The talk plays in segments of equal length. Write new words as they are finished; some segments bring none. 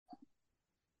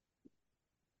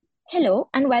Hello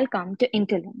and welcome to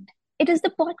Interlinked. It is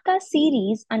the podcast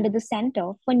series under the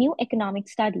Center for New Economic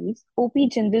Studies, OP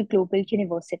Jindal Global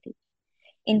University.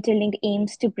 Interlinked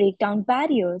aims to break down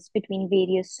barriers between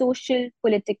various social,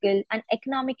 political, and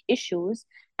economic issues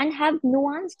and have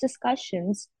nuanced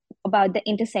discussions about the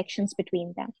intersections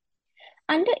between them.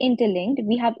 Under Interlinked,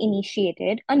 we have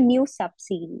initiated a new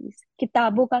sub-series,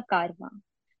 Kitabo Ka Karwa,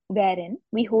 wherein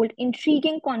we hold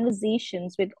intriguing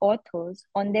conversations with authors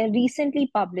on their recently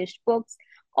published books,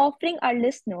 offering our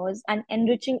listeners an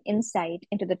enriching insight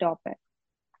into the topic.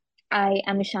 I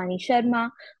am Ishani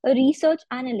Sharma, a research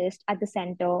analyst at the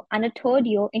Center and a third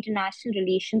year international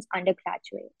relations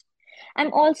undergraduate.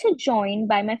 I'm also joined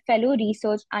by my fellow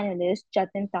research analyst,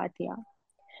 Jatin Tatia.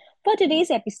 For today's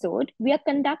episode, we are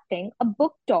conducting a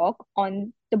book talk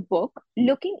on the book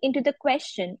looking into the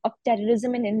question of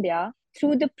terrorism in India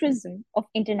through the prism of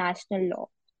international law.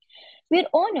 We're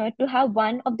honored to have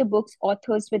one of the book's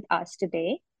authors with us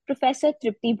today, Professor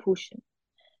Tripti Bhushan.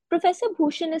 Professor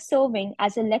Bhushan is serving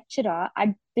as a lecturer at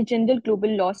the Jindal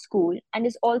Global Law School and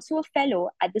is also a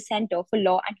fellow at the Center for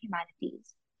Law and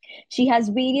Humanities. She has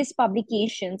various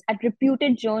publications at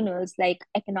reputed journals like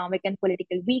Economic and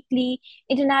Political Weekly,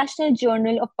 International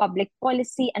Journal of Public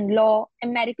Policy and Law,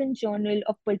 American Journal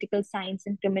of Political Science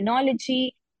and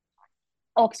Criminology,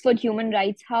 Oxford Human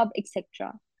Rights Hub,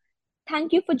 etc.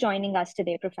 Thank you for joining us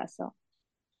today, Professor.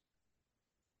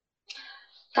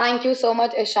 Thank you so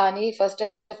much, Ishani, first of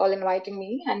all, inviting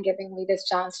me and giving me this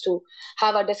chance to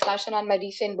have a discussion on my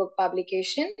recent book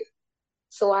publication.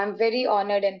 So I'm very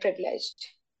honored and privileged.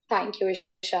 Thank you,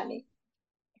 Ishani.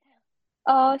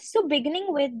 So, beginning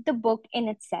with the book in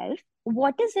itself,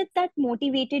 what is it that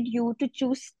motivated you to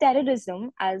choose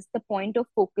terrorism as the point of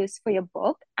focus for your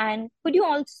book? And could you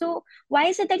also, why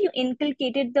is it that you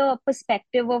inculcated the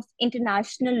perspective of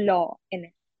international law in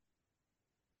it?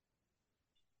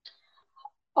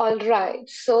 All right.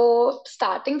 So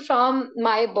starting from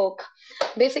my book,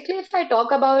 basically, if I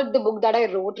talk about the book that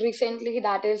I wrote recently,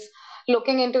 that is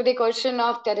looking into the question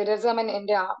of terrorism in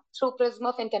India through prism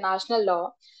of international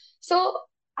law. So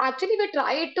actually, we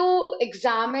try to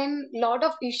examine a lot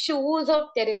of issues of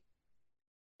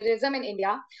terrorism in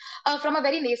India from a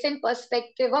very nascent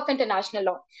perspective of international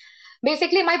law.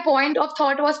 Basically, my point of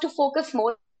thought was to focus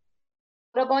more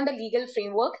upon the legal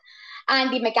framework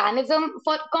and the mechanism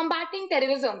for combating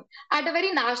terrorism at a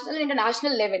very national and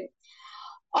international level.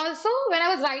 Also, when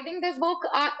I was writing this book,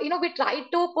 we tried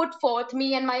to put forth,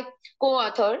 me and my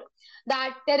co-author,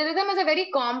 that terrorism is a very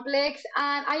complex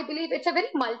and I believe it's a very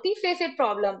multifaceted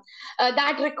problem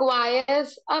that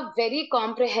requires a very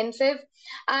comprehensive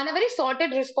and a very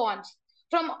sorted response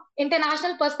from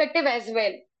international perspective as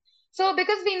well. So,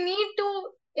 because we need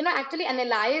to actually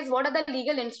analyze what are the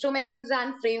legal instruments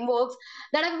and frameworks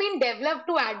that have been developed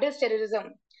to address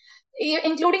terrorism,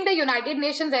 including the United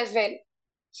Nations as well.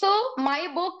 So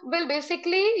my book will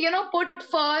basically, put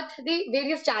forth the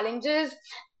various challenges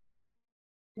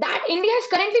that India is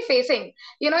currently facing,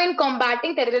 in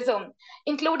combating terrorism,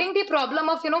 including the problem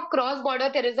of,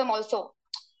 cross-border terrorism also.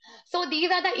 So these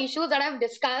are the issues that I've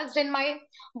discussed in my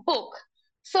book.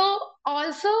 So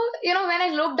also, when I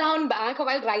look down back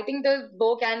while writing the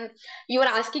book and you were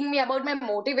asking me about my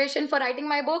motivation for writing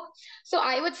my book, so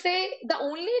I would say the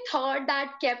only thought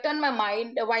that kept on my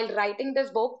mind while writing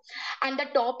this book and the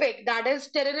topic, that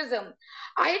is terrorism.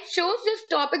 I chose this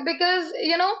topic because,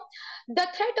 the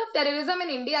threat of terrorism in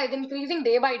India is increasing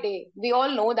day by day. We all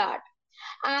know that.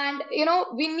 And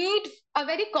we need a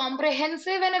very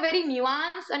comprehensive and a very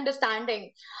nuanced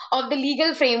understanding of the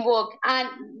legal framework and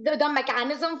the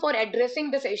mechanism for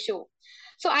addressing this issue.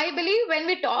 So I believe when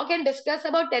we talk and discuss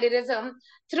about terrorism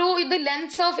through the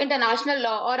lens of international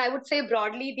law, or I would say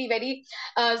broadly the very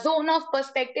zone of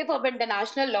perspective of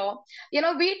international law,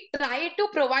 we try to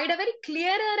provide a very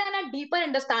clearer and a deeper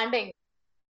understanding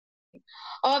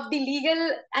of the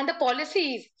legal and the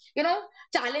policies,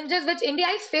 challenges which India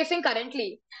is facing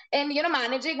currently in,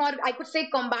 managing, or I could say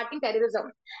combating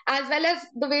terrorism, as well as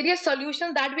the various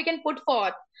solutions that we can put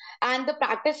forth and the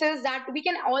practices that we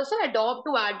can also adopt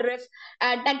to address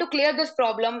and to clear this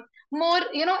problem more,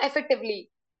 effectively.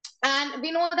 And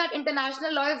we know that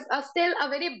international law is still a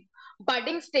very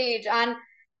budding stage, and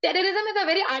terrorism is a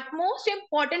very utmost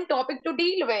important topic to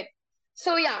deal with.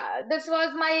 So yeah, this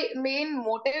was my main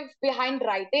motive behind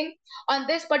writing on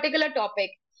this particular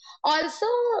topic. Also,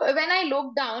 when I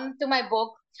look down to my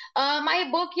book,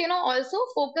 also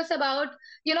focus about,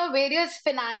 various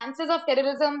finances of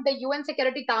terrorism, the UN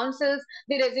Security Councils,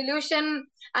 the resolution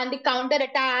and the counter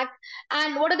attack,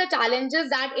 and what are the challenges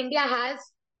that India has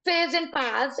faced in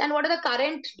past, and what are the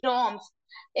current norms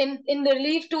in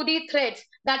relief to the threats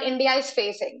that India is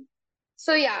facing.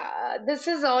 So yeah, this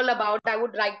is all about I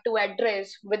would like to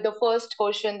address with the first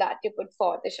question that you put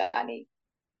forth, Ishani.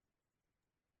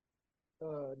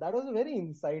 That was a very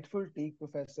insightful take,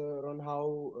 Professor, on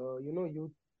how you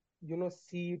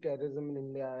see terrorism in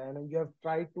India, and you have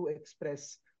tried to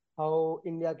express how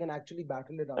India can actually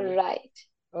battle it out. Right.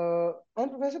 And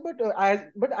Professor,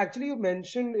 but actually you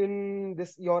mentioned in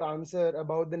this your answer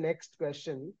about the next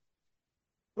question.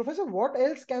 Professor, what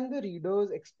else can the readers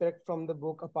expect from the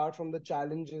book apart from the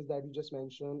challenges that you just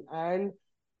mentioned? And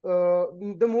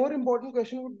the more important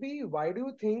question would be, why do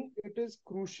you think it is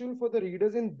crucial for the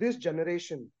readers in this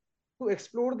generation to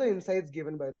explore the insights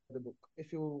given by the book?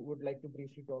 If you would like to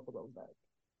briefly talk about that.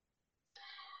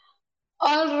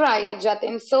 All right,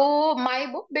 Jatin. So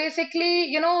my book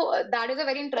basically, that is a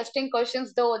very interesting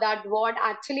questions though, that what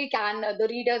actually can the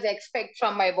readers expect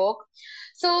from my book.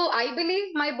 So I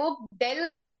believe my book delves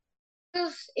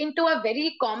into a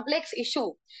very complex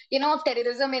issue, of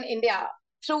terrorism in India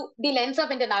through the lens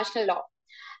of international law.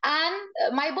 And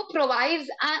my book provides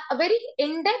a very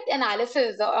in-depth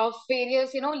analysis of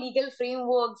various legal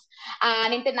frameworks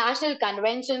and international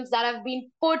conventions that have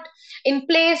been put in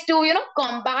place to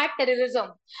combat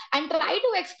terrorism, and try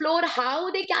to explore how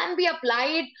they can be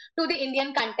applied to the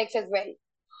Indian context as well.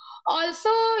 Also,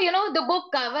 the book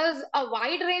covers a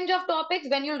wide range of topics.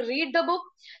 When you read the book,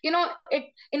 it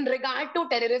in regard to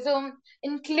terrorism,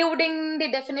 including the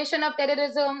definition of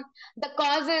terrorism, the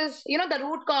causes, the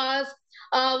root cause,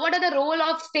 what are the role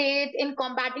of state in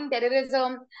combating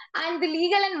terrorism, and the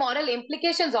legal and moral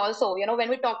implications also, when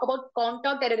we talk about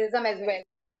counter terrorism as well.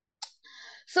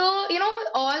 So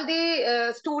all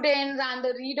the students and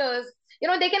the readers,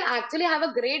 they can actually have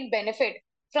a great benefit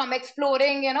from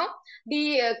exploring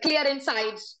the clear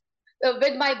insights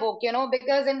with my book,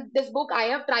 because in this book I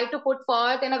have tried to put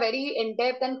forth in a very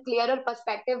in-depth and clearer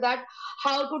perspective that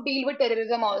how to deal with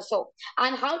terrorism also,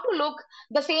 and how to look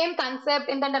the same concept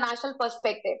in the international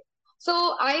perspective.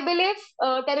 So I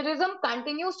believe terrorism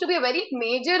continues to be a very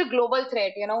major global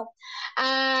threat,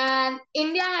 and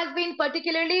India has been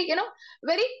particularly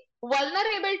very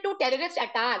vulnerable to terrorist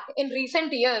attack in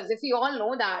recent years, if you all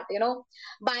know that.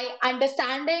 By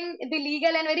understanding the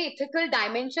legal and very ethical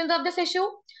dimensions of this issue,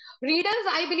 readers,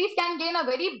 I believe, can gain a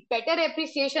very better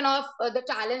appreciation of the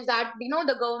challenge that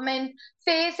the government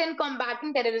face in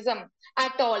combating terrorism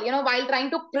at all, while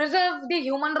trying to preserve the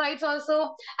human rights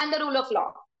also and the rule of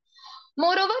law.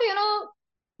 Moreover,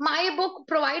 my book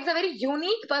provides a very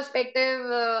unique perspective,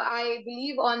 I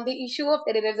believe, on the issue of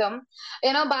terrorism,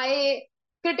 by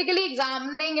critically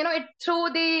examining, it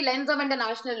through the lens of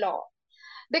international law.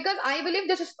 Because I believe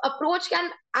this approach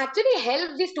can actually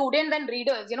help the students and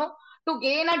readers, to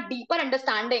gain a deeper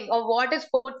understanding of what is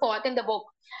put forth in the book,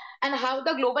 and how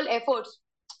the global efforts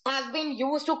have been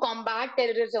used to combat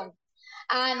terrorism,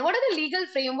 and what are the legal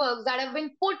frameworks that have been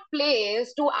put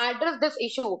place to address this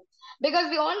issue.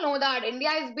 Because we all know that India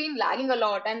has been lagging a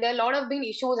lot, and there are a lot of been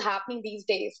issues happening these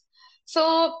days.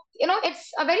 So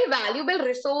it's a very valuable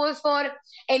resource for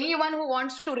anyone who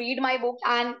wants to read my book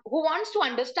and who wants to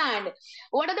understand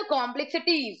what are the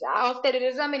complexities of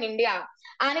terrorism in India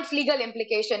and its legal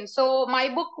implications. So my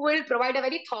book will provide a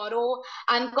very thorough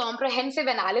and comprehensive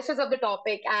analysis of the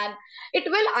topic, and it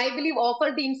will, I believe,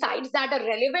 offer the insights that are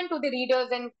relevant to the readers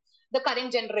in the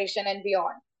current generation and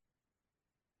beyond.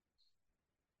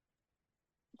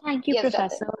 Thank you, Yes, Jatin.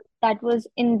 Professor. That was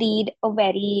indeed a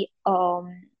very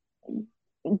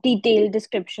detailed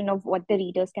description of what the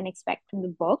readers can expect from the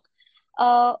book.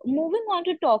 Moving on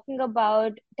to talking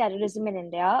about terrorism in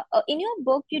India, in your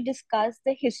book, you discuss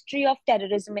the history of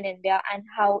terrorism in India and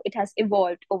how it has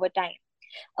evolved over time.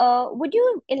 Would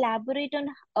you elaborate on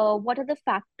what are the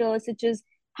factors, such as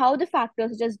how the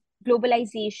factors such as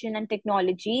globalization and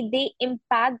technology, they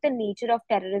impact the nature of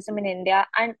terrorism in India,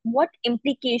 and what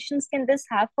implications can this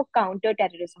have for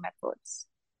counter-terrorism efforts?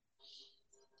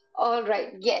 All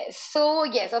right. Yes. So,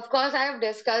 yes, of course, I have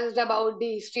discussed about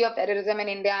the history of terrorism in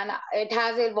India, and it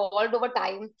has evolved over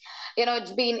time.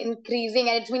 It's been increasing,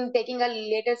 and it's been taking a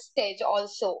later stage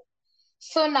also.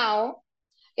 So now,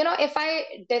 if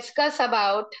I discuss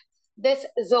about this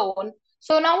zone,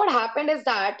 so now what happened is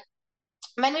that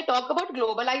when we talk about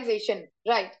globalization,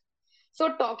 right?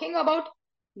 So talking about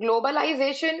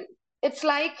globalization, it's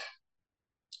like,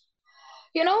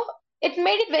 you know, it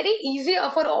made it very easier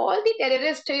for all the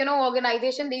terrorist,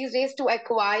 organization these days to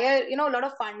acquire, a lot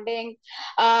of funding,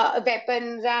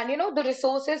 weapons, and, the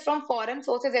resources from foreign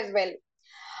sources as well.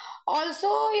 Also,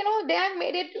 they have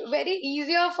made it very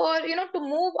easier for, to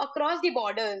move across the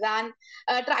borders and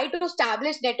try to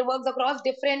establish networks across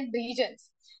different regions.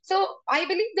 So I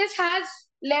believe this has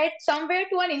led somewhere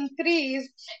to an increase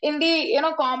in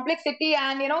the complexity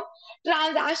and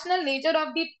transactional nature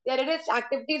of the terrorist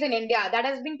activities in India that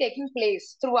has been taking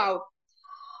place throughout.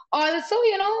 Also,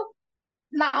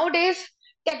 nowadays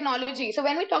technology. So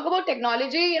when we talk about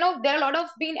technology, there are a lot of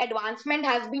been advancement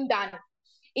has been done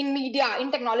in media,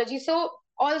 in technology. So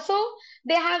also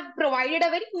they have provided a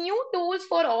very new tools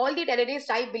for all the terrorists,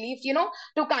 I believe,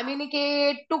 to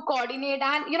communicate, to coordinate,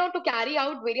 and to carry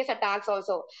out various attacks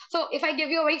also. So if I give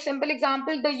you a very simple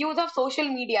example, the use of social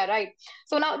media, right?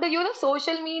 So now the use of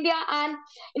social media and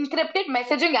encrypted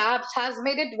messaging apps has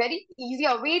made it very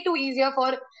easier, way too easier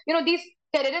for these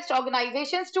terrorist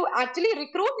organizations to actually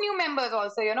recruit new members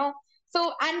also,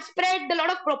 so and spread a lot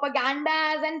of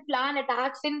propagandas and plan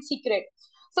attacks in secret.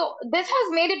 So this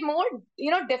has made it more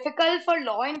difficult for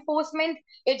law enforcement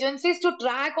agencies to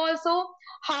track also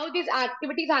how these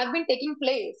activities have been taking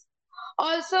place.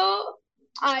 Also,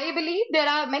 I believe there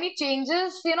are many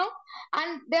changes,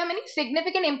 and there are many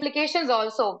significant implications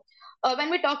also when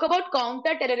we talk about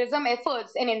counter terrorism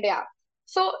efforts in India.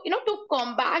 So, to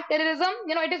combat terrorism,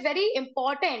 it is very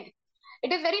important,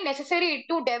 it is very necessary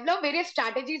to develop various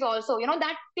strategies also,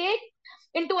 that take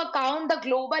into account the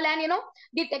global and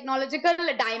the technological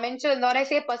dimension, or I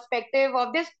say perspective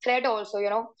of this threat also.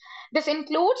 This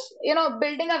includes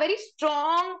building a very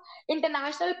strong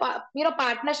international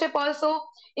partnership also,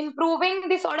 improving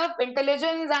the sort of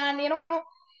intelligence, and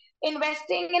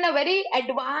investing in a very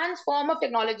advanced form of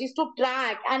technologies to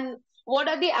track and what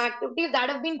are the activities that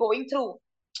have been going through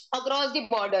across the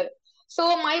border.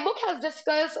 So my book has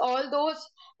discussed all those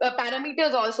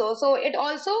parameters also. So it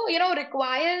also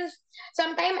requires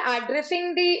sometime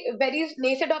addressing the very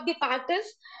nature of the factors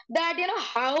that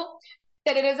how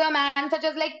terrorism and such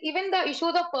as like even the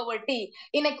issues of poverty,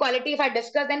 inequality, if I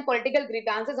discuss, then political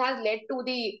grievances has led to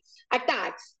the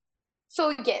attacks.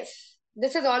 So yes,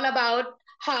 this is all about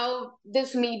how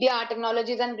this media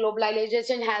technologies and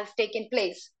globalization has taken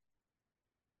place.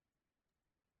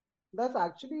 That's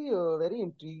actually very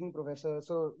intriguing, Professor.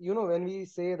 So, when we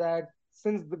say that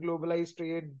since the globalized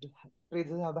trades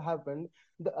have happened,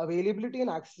 the availability and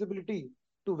accessibility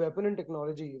to weapon and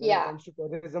technology when it Yeah, comes to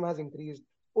terrorism has increased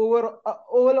over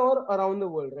or around the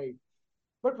world, right?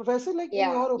 But Professor, like in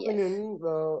yeah, your yes. opinion,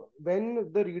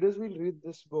 when the readers will read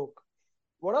this book,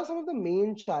 what are some of the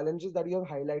main challenges that you have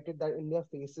highlighted that India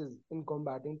faces in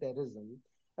combating terrorism?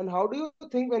 And how do you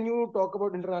think when you talk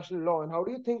about international law, and how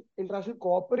do you think international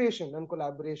cooperation and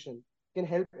collaboration can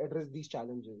help address these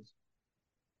challenges?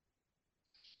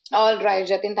 All right,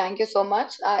 Jatin, thank you so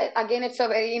much. Again, it's a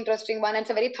very interesting one. It's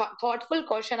a very thoughtful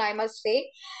question, I must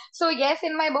say. So, yes,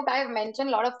 in my book, I have mentioned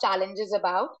a lot of challenges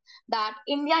about that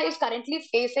India is currently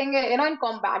facing, in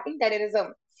combating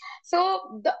terrorism.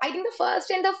 So, I think the first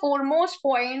and the foremost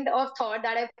point of thought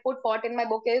that I put forth in my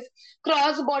book is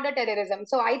cross-border terrorism.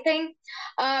 So, I think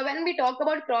when we talk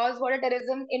about cross-border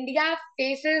terrorism, India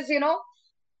faces,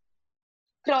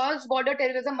 cross border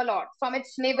terrorism a lot from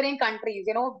its neighboring countries,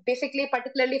 basically,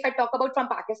 particularly if I talk about from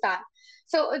Pakistan.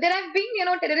 So there have been,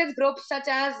 terrorist groups such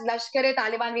as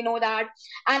Lashkar-e-Taliban, we know that,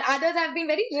 and others have been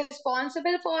very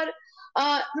responsible for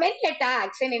many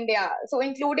attacks in India. So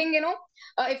including,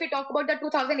 if we talk about the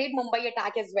 2008 Mumbai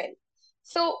attack as well.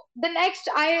 So the next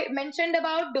I mentioned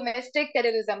about domestic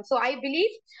terrorism. So I believe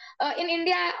in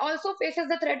India also faces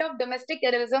the threat of domestic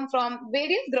terrorism from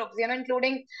various groups,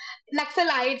 including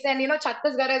Naxalites, and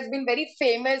Chhattisgarh has been very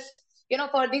famous,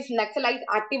 for these Naxalite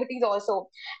activities also,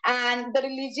 and the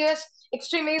religious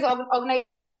extremist organizations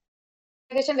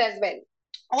as well.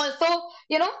 Also,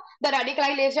 the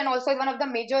radicalization also is one of the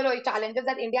major challenges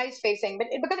that India is facing,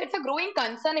 because it's a growing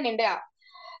concern in India.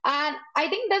 And I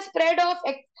think the spread of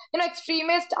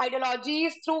extremist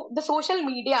ideologies through the social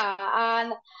media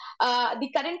and the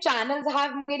current channels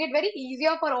have made it very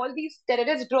easier for all these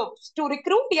terrorist groups to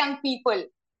recruit young people.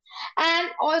 And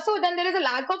also then there is a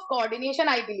lack of coordination,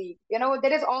 I believe.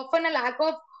 There is often a lack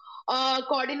of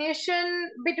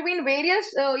coordination between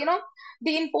various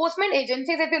the enforcement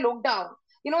agencies, if you look down,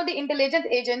 the intelligence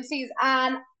agencies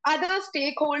and other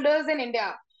stakeholders in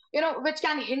India, which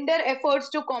can hinder efforts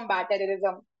to combat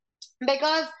terrorism.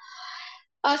 Because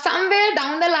somewhere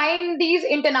down the line, these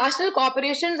international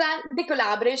cooperations and the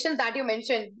collaborations that you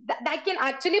mentioned, that can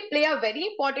actually play a very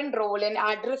important role in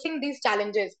addressing these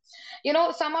challenges.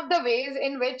 Some of the ways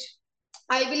in which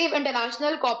I believe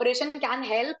international cooperation can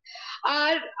help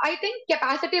are, I think,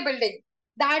 capacity building.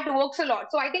 That works a lot.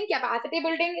 So I think capacity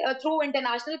building through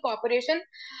international cooperation,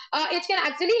 it can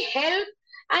actually help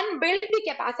and build the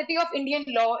capacity of Indian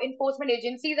law enforcement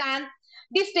agencies and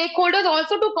the stakeholders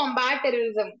also to combat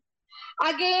terrorism.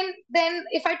 Again, then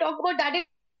if I talk about that,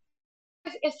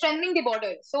 is strengthening the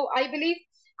border. So I believe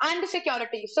and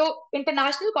security. So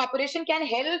international cooperation can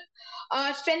help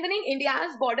strengthening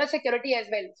India's border security as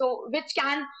well. So which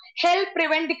can help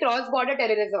prevent the cross-border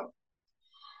terrorism.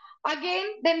 Again,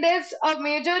 then there's a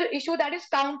major issue that is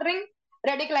countering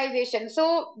radicalization.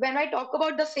 So when I talk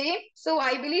about the same, so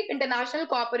I believe international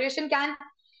cooperation can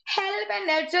help and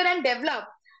nurture and develop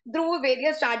through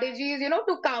various strategies,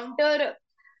 to counter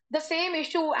the same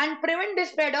issue and prevent the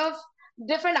spread of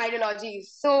different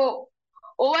ideologies. So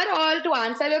overall, to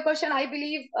answer your question, I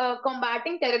believe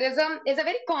combating terrorism is a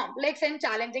very complex and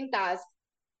challenging task,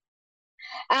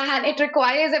 and it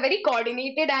requires a very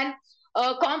coordinated and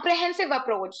comprehensive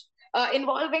approach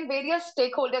involving various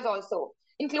stakeholders also,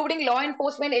 including law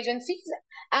enforcement agencies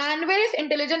and various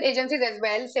intelligence agencies as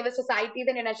well, civil societies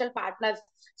and international partners.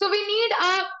 So we need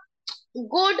a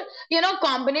good,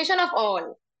 combination of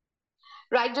all.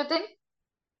 Right, Jatin?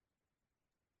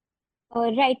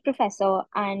 Right, Professor.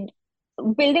 And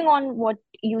building on what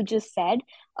you just said,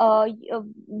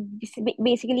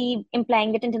 basically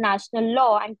implying that international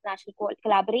law and international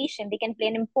collaboration, they can play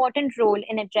an important role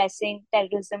in addressing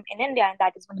terrorism in India, and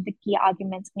that is one of the key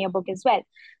arguments in your book as well.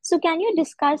 So, can you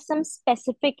discuss some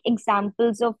specific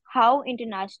examples of how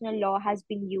international law has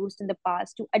been used in the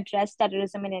past to address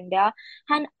terrorism in India,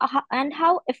 and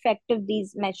how effective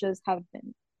these measures have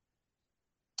been?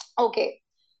 Okay.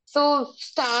 So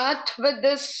start with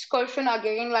this question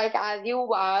again, like as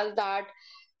you asked that,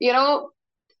 you know,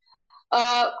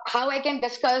 how I can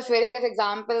discuss various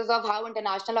examples of how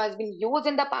international law has been used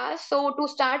in the past. So to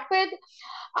start with,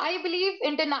 I believe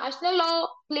international law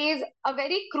plays a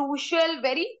very crucial,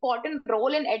 very important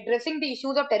role in addressing the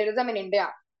issues of terrorism in India,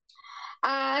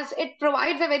 as it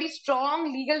provides a very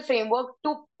strong legal framework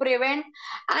to prevent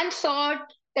and sort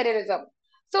terrorism.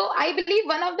 So I believe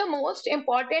one of the most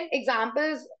important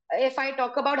examples, if I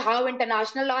talk about how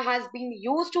international law has been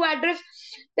used to address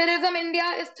terrorism in India,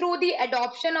 is through the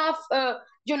adoption of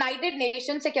United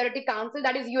Nations Security Council,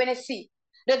 that is UNSC,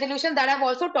 resolutions that I've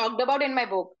also talked about in my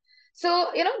book.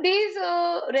 So, these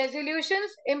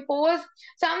resolutions impose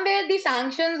somewhere the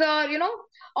sanctions or,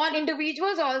 on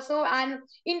individuals also and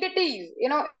entities,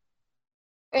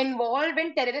 involved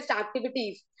in terrorist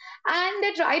activities. And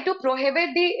they try to prohibit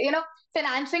the,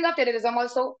 financing of terrorism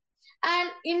also. And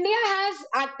India has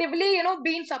actively,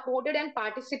 been supported and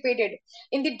participated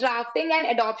in the drafting and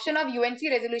adoption of UNC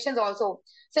resolutions also,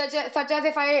 such as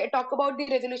if I talk about the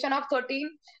resolution of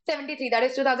 1373, that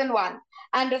is 2001,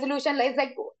 and resolution is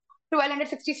like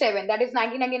 1267, that is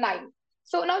 1999.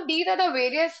 So now these are the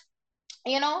various,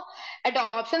 you know,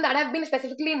 adoptions that have been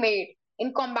specifically made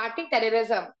in combating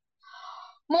terrorism.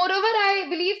 Moreover, I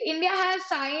believe India has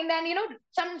signed and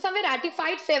somewhere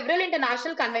ratified several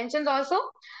international conventions also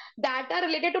that are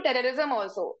related to terrorism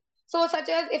also. So, such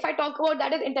as if I talk about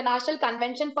that is International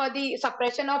Convention for the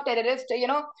Suppression of Terrorist,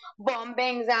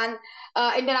 bombings, and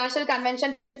International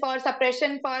Convention for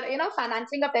Suppression for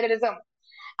financing of terrorism,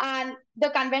 and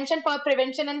the Convention for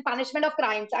Prevention and Punishment of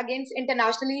Crimes against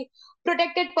internationally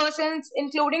protected persons,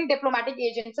 including diplomatic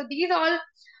agents. So these all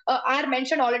are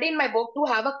mentioned already in my book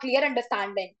to have a clear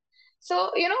understanding.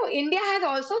 So, India has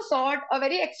also sought a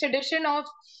very extradition of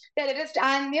terrorists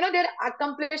and, their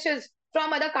accomplices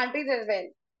from other countries as well.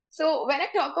 So when I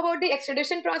talk about the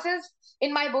extradition process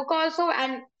in my book also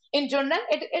and in general,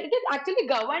 it is actually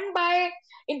governed by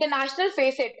international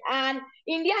facet, and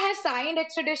India has signed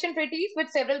extradition treaties with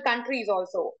several countries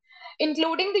also,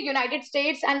 including the United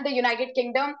States and the United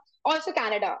Kingdom, also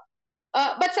Canada.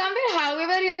 But somewhere,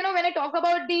 however, when I talk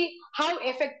about the how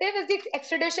effective is the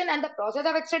extradition and the process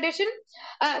of extradition,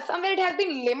 somewhere it has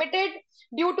been limited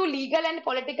due to legal and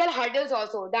political hurdles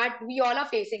also that we all are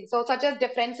facing. So, such as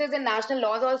differences in national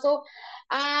laws also,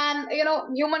 and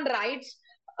human rights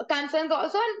concerns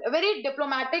also, and very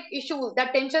diplomatic issues,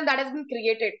 that tension that has been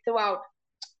created throughout.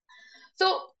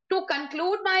 So, to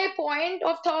conclude my point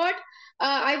of thought,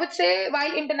 I would say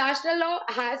while international law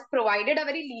has provided a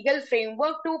very legal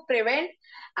framework to prevent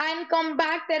and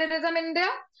combat terrorism in India,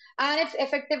 and its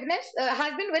effectiveness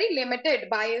has been very limited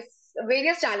by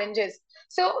various challenges.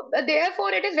 So,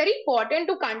 therefore, it is very important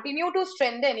to continue to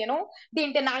strengthen, the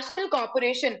international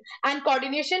cooperation and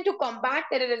coordination to combat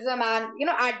terrorism and,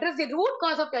 address the root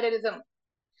cause of terrorism.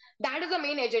 That is the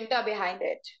main agenda behind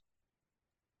it.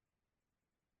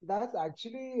 That's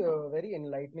actually very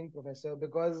enlightening, Professor,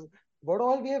 because what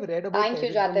all we have read about Thank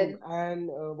you, terrorism Jatin.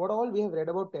 and what all we have read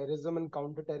about terrorism and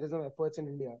counter-terrorism efforts in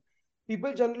India,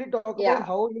 people generally talk about Yeah.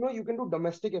 how you can do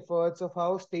domestic efforts, of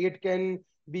how state can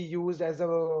be used as a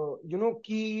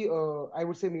key, I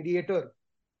would say, mediator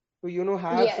to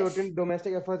have Yes. certain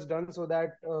domestic efforts done so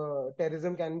that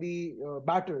terrorism can be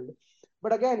battled.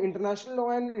 But again, international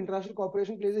law and international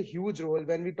cooperation plays a huge role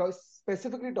when we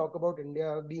specifically talk about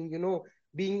India being,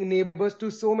 being neighbors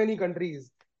to so many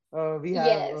countries we have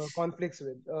Yes. conflicts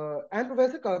with. And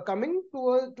Professor, coming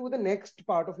to the next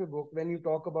part of your book, when you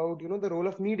talk about, the role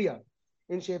of media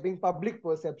in shaping public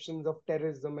perceptions of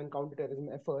terrorism and counterterrorism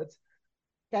efforts,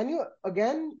 can you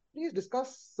again please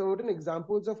discuss certain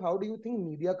examples of how do you think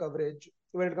media coverage,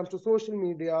 when it comes to social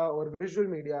media or visual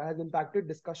media, has impacted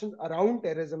discussions around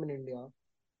terrorism in India,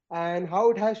 and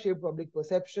how it has shaped public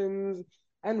perceptions,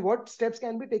 and what steps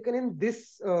can be taken in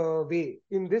this way,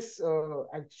 in this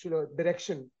actual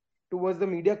direction towards the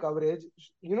media coverage,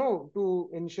 to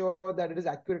ensure that it is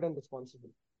accurate and responsible.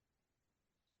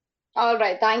 All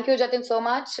right. Thank you, Jatin, so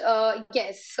much.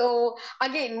 Yes. So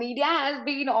again, media has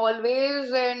been always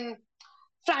in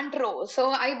front row.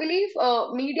 So I believe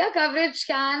media coverage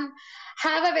can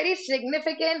have a very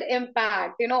significant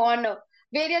impact, on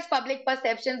various public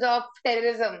perceptions of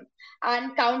terrorism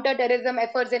and counter-terrorism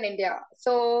efforts in India.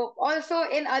 So also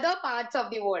in other parts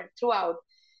of the world throughout.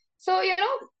 So,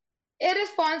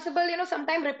 irresponsible,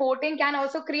 sometimes reporting can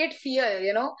also create fear,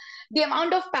 the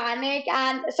amount of panic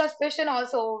and suspicion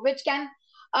also, which can,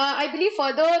 I believe,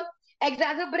 further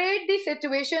exacerbate the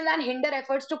situation and hinder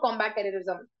efforts to combat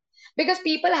terrorism. Because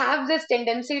people have this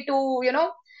tendency to,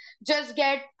 just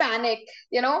get panic,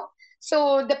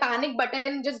 so the panic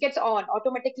button just gets on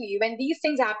automatically when these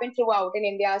things happen throughout in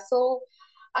India. So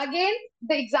again,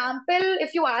 the example,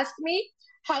 if you ask me,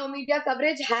 how media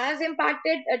coverage has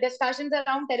impacted discussions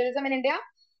around terrorism in India.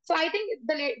 So I think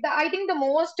I think the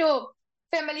most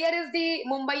familiar is the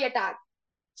Mumbai attack.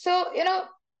 So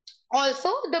also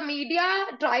the media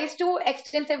tries to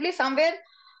extensively somewhere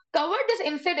cover this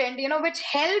incident, which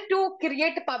helped to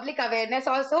create public awareness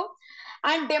also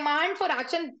and demand for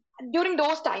action during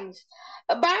those times.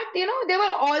 But there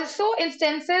were also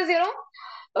instances,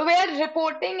 where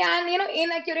reporting and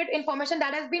inaccurate information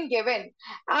that has been given,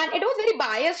 and it was very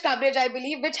biased coverage, I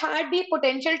believe, which had the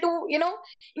potential to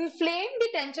inflame the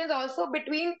tensions also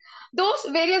between those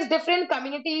various different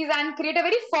communities and create a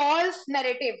very false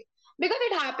narrative, because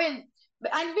it happened.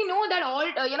 And we know that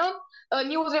all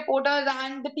news reporters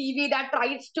and the TV that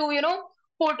tries to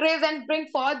portrays and bring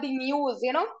forth the news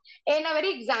in a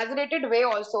very exaggerated way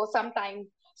also sometimes.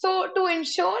 So to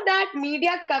ensure that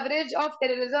media coverage of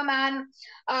terrorism and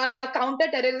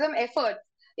counter-terrorism efforts,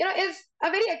 is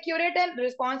a very accurate and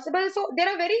responsible. So there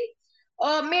are very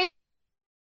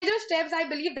major steps, I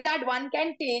believe, that one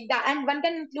can take, that and one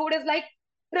can include is like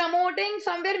promoting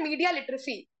somewhere media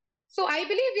literacy. So I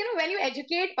believe, when you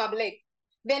educate public,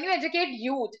 when you educate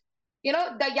youth,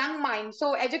 the young minds.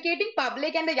 So educating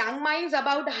public and the young minds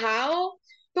about how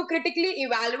to critically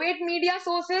evaluate media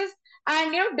sources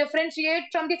and differentiate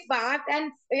from the fact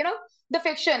and the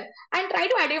fiction, and try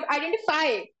to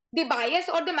identify the bias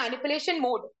or the manipulation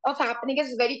mode of happening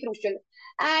is very crucial.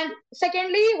 And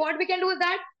secondly, what we can do is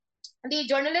that the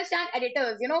journalists and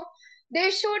editors,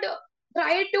 they should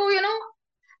try to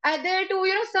adhere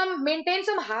to some maintain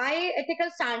some high ethical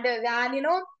standards, and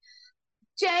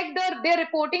check their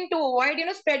reporting to avoid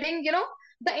spreading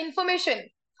the information,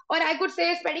 or I could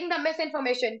say spreading the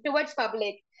misinformation towards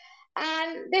public.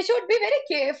 And they should be very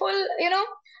careful,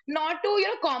 not to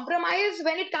compromise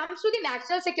when it comes to the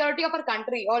national security of our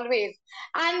country always,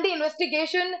 and the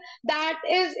investigation that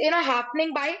is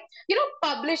happening by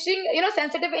publishing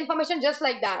sensitive information just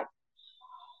like that.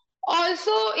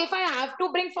 Also, if I have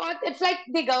to bring forth, it's like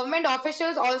the government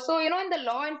officials also, and the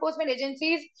law enforcement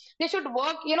agencies, they should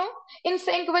work in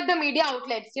sync with the media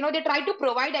outlets. They try to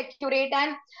provide accurate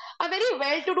and a very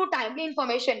well to do timely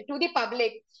information to the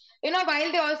public,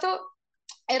 while they also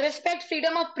respect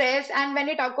freedom of press, and when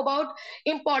we talk about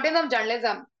importance of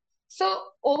journalism. So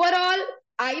overall,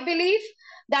 I believe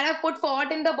that I've put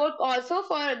forward in the book also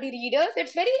for the readers,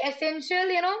 it's very essential,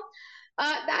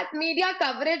 that media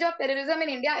coverage of terrorism in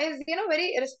India is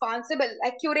very responsible,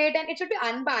 accurate, and it should be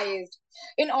unbiased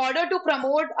in order to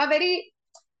promote a very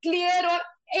clear or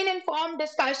informed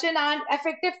discussion and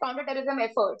effective counterterrorism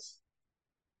efforts.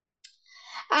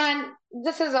 And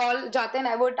this is all, Jatin.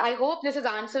 I hope this has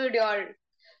answered your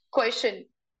question.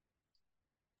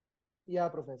 Yeah,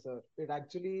 Professor, it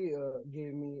actually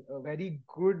gave me a very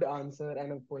good answer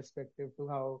and a perspective to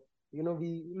how,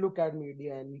 we look at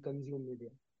media and we consume media.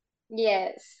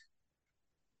 Yes.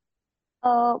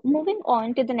 Moving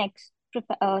on to the next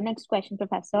question,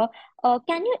 Professor.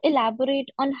 Can you elaborate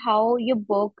on how your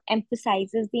book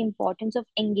emphasizes the importance of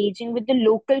engaging with the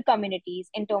local communities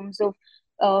in terms of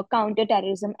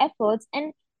counterterrorism efforts,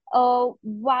 and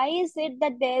why is it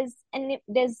that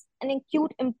there's an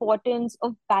acute importance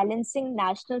of balancing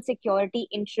national security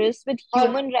interests with All,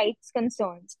 human rights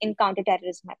concerns in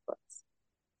counterterrorism efforts?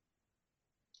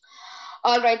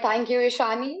 all right, thank you,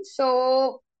 Ishani.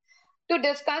 So, to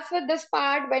discuss with this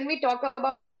part, when we talk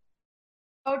about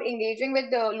engaging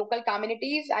with the local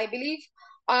communities, I believe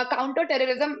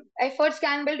counter-terrorism efforts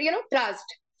can build, trust,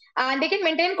 and they can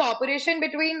maintain cooperation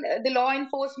between the law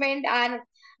enforcement and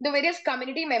the various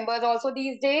community members also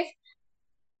these days,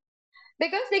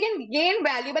 because they can gain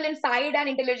valuable insight and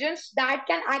intelligence that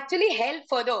can actually help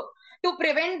further to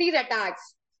prevent these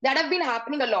attacks that have been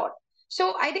happening a lot.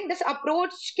 So I think this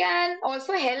approach can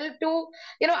also help to,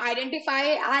 identify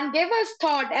and give us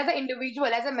thought as an individual,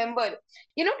 as a member,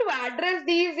 to address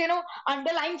these,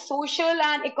 underlying social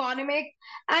and economic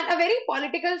and a very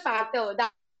political factor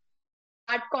that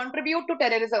contribute to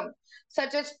terrorism,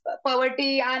 such as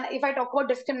poverty, and if I talk about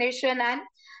discrimination and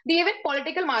the even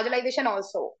political marginalization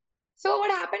also. So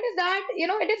what happened is that,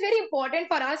 it is very important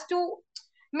for us to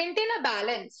maintain a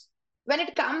balance when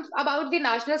it comes about the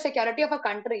national security of a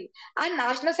country and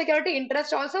national security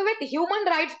interest also with human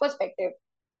rights perspective.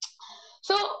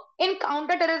 So in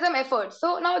counter-terrorism efforts,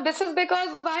 so now this is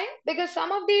because why? Because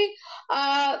some of the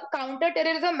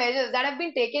counter-terrorism measures that have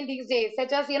been taken these days,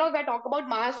 such as if I talk about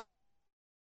mass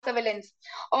surveillance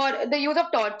or the use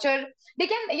of torture, they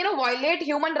can violate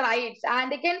human rights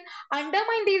and they can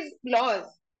undermine these laws.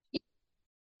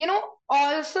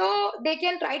 Also they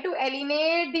can try to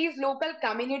alienate these local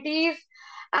communities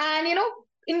and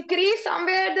increase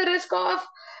somewhere the risk of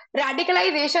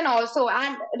radicalization also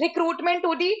and recruitment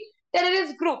to the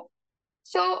terrorist group.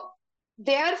 So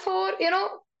therefore,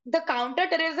 the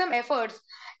counter-terrorism efforts,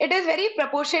 it is very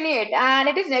proportionate and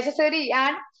it is necessary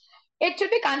and it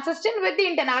should be consistent with the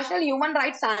international human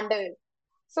rights standard.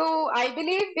 So I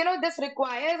believe, this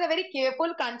requires a very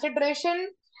careful consideration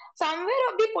somewhere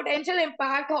of the potential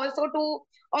impact also to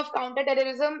of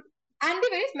counterterrorism and the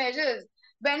various measures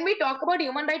when we talk about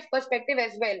human rights perspective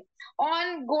as well,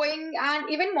 ongoing and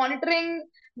even monitoring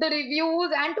the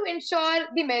reviews and to ensure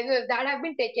the measures that have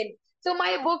been taken. So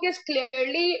my book is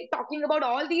clearly talking about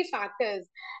all these factors.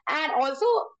 And also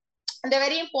the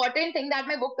very important thing that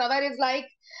my book cover is like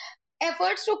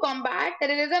efforts to combat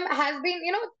terrorism has been,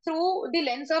 through the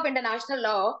lens of international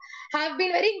law, have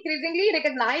been very increasingly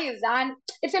recognized, and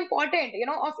it's important,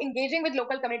 of engaging with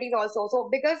local communities also. So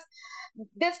because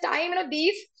this time,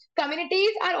 these communities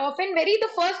are often very the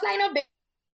first line of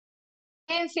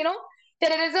defense against,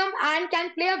 terrorism, and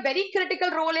can play a very critical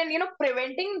role in,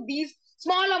 preventing these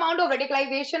small amount of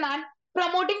radicalization and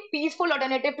promoting peaceful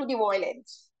alternative to the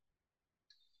violence.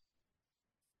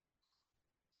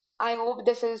 I hope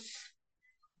this is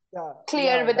Yeah, clear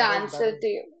yeah, with the that answer is to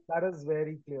you. that is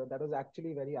very clear. That was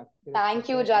actually very accurate, Thank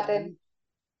you, Professor. Jatin. And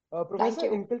Thank Professor,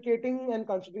 you. inculcating and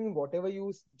considering whatever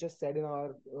you just said in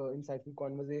our insightful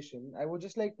conversation, I would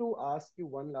just like to ask you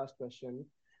one last question.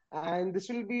 And this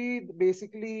will be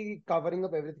basically covering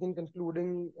up everything,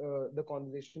 concluding the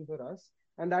conversation for us.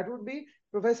 And that would be,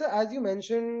 Professor, as you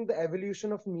mentioned, the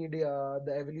evolution of media,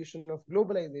 the evolution of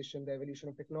globalization, the evolution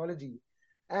of technology,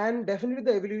 and definitely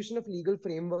the evolution of legal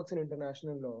frameworks in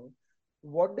international law.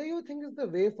 What do you think is the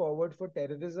way forward for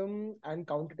terrorism and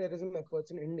counterterrorism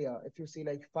efforts in India, if you see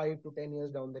like 5 to 10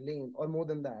 years down the lane or more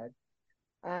than that?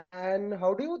 And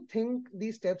how do you think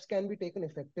these steps can be taken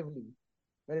effectively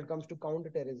when it comes to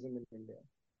counterterrorism in India?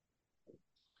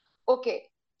 Okay.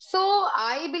 So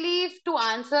I believe to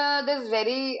answer this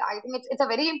very, I think it's a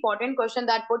very important question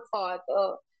that put forth.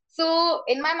 So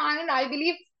in my mind, I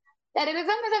believe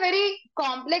terrorism is a very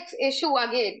complex issue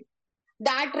again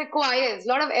that requires a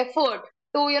lot of effort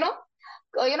to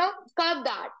curb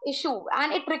that issue,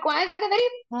 and it requires a very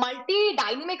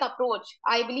multi-dynamic approach,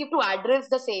 I believe, to address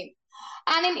the same.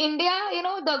 And in India,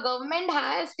 the government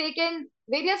has taken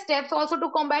various steps also to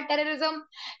combat terrorism,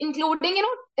 including,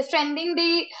 strengthening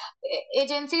the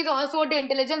agencies also, the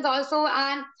intelligence also,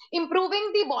 and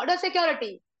improving the border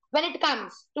security when it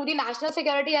comes to the national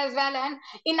security as well, and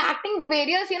enacting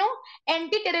various,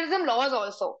 anti-terrorism laws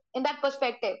also in that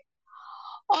perspective.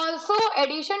 Also,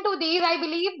 addition to these, I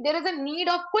believe there is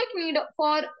a quick need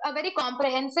for a very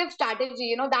comprehensive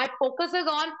strategy, that focuses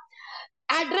on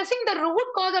addressing the root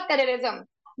cause of terrorism.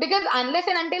 Because unless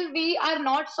and until we are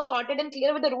not sorted and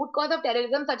clear with the root cause of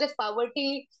terrorism, such as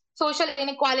poverty, social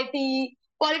inequality,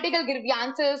 political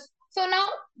grievances, so now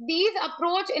these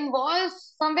approach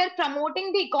involves somewhere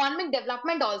promoting the economic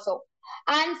development also,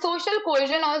 and social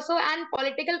cohesion also, and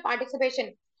political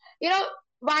participation. You know,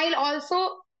 while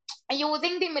also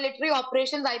using the military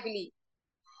operations, I believe.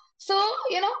 So,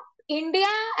 India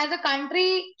as a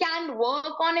country can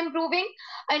work on improving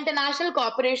international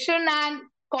cooperation and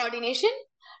coordination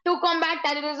to combat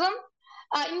terrorism,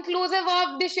 inclusive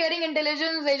of the sharing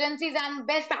intelligence agencies and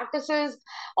best practices,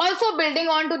 also building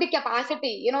on to the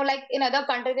capacity, like in other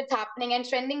countries it's happening, and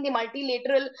strengthening the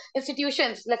multilateral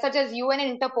institutions such as UN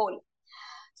and Interpol.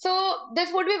 So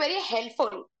this would be very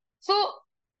helpful. So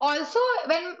also,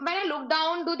 when I look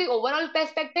down to the overall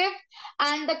perspective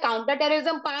and the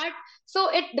counterterrorism part, so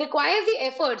it requires the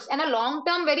efforts and a long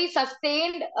term very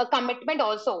sustained commitment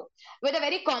also, with a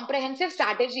very comprehensive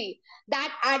strategy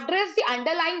that address the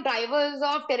underlying drivers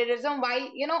of terrorism, while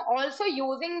also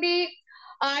using the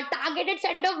targeted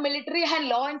set of military and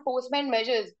law enforcement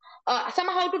measures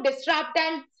somehow to disrupt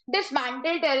and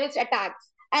dismantle terrorist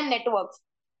attacks and networks.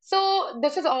 So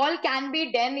this is all can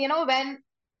be done, when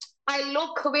I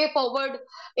look way forward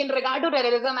in regard to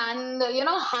terrorism, and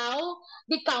how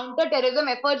the counter-terrorism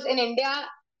efforts in India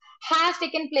has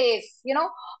taken place.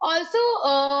 Also,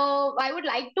 I would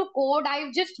like to quote.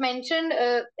 I've just mentioned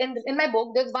in my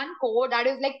book. There's one quote that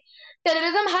is like,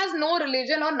 terrorism has no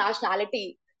religion or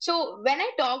nationality. So when I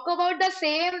talk about the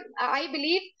same, I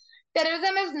believe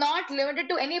terrorism is not limited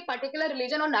to any particular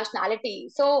religion or nationality.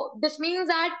 So this means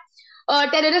that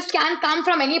terrorists can come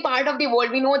from any part of the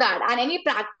world, we know that, and any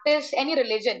practice, any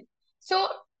religion. So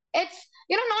it's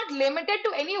not limited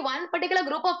to any one particular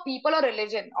group of people or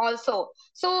religion also.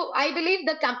 So I believe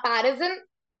the comparison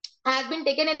has been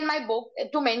taken in my book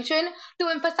to mention, to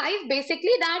emphasize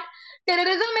basically that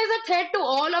terrorism is a threat to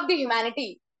all of the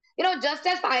humanity. Just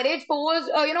as pirates pose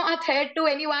a threat to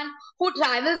anyone who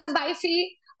travels by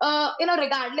sea,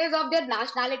 regardless of their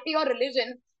nationality or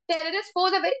religion, terrorists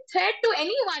pose a very threat to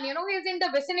anyone who is in the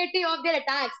vicinity of their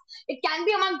attacks. It can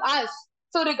be among us,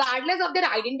 so regardless of their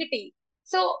identity.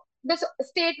 So this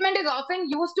statement is often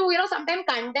used to sometimes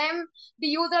condemn the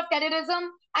use of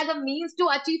terrorism as a means to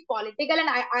achieve political and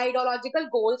ideological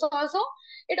goals also.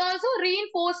 It also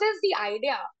reinforces the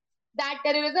idea that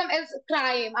terrorism is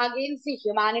crime against the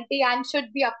humanity and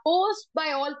should be opposed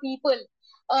by all people,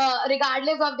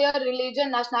 regardless of their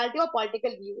religion, nationality, or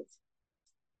political views.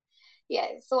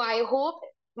 Yes, so I hope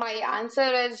my answer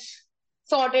is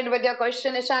sorted with your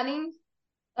question, Ishani.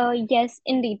 Yes,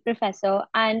 indeed, Professor.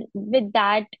 And with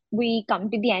that, we come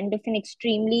to the end of an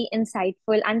extremely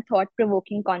insightful and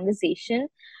thought-provoking conversation.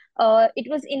 It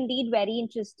was indeed very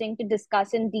interesting to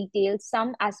discuss in detail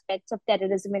some aspects of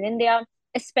terrorism in India,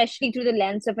 especially through the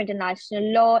lens of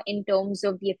international law in terms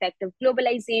of the effect of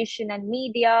globalization and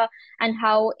media, and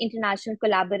how international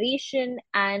collaboration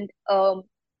and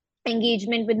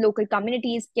engagement with local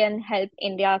communities can help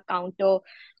India counter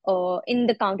in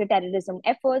the counter-terrorism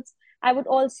efforts. I would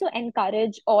also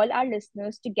encourage all our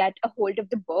listeners to get a hold of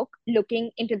the book,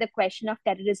 looking into the question of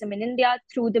terrorism in India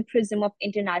through the prism of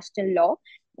international law,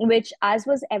 which, as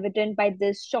was evident by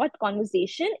this short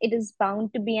conversation, it is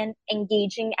bound to be an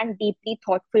engaging and deeply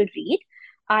thoughtful read.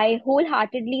 I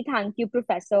wholeheartedly thank you,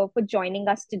 Professor, for joining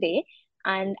us today,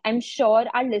 and I'm sure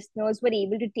our listeners were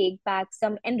able to take back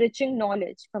some enriching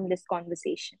knowledge from this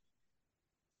conversation.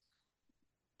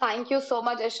 Thank you so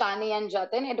much, Ashani and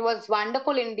Jatin. It was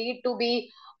wonderful indeed to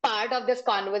be part of this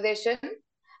conversation.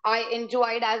 I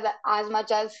enjoyed as much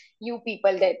as you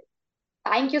people did.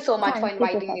 Thank you so much for Thank you,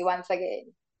 inviting me Professor. once again.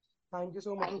 Thank you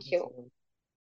so much, Thank you. Professor.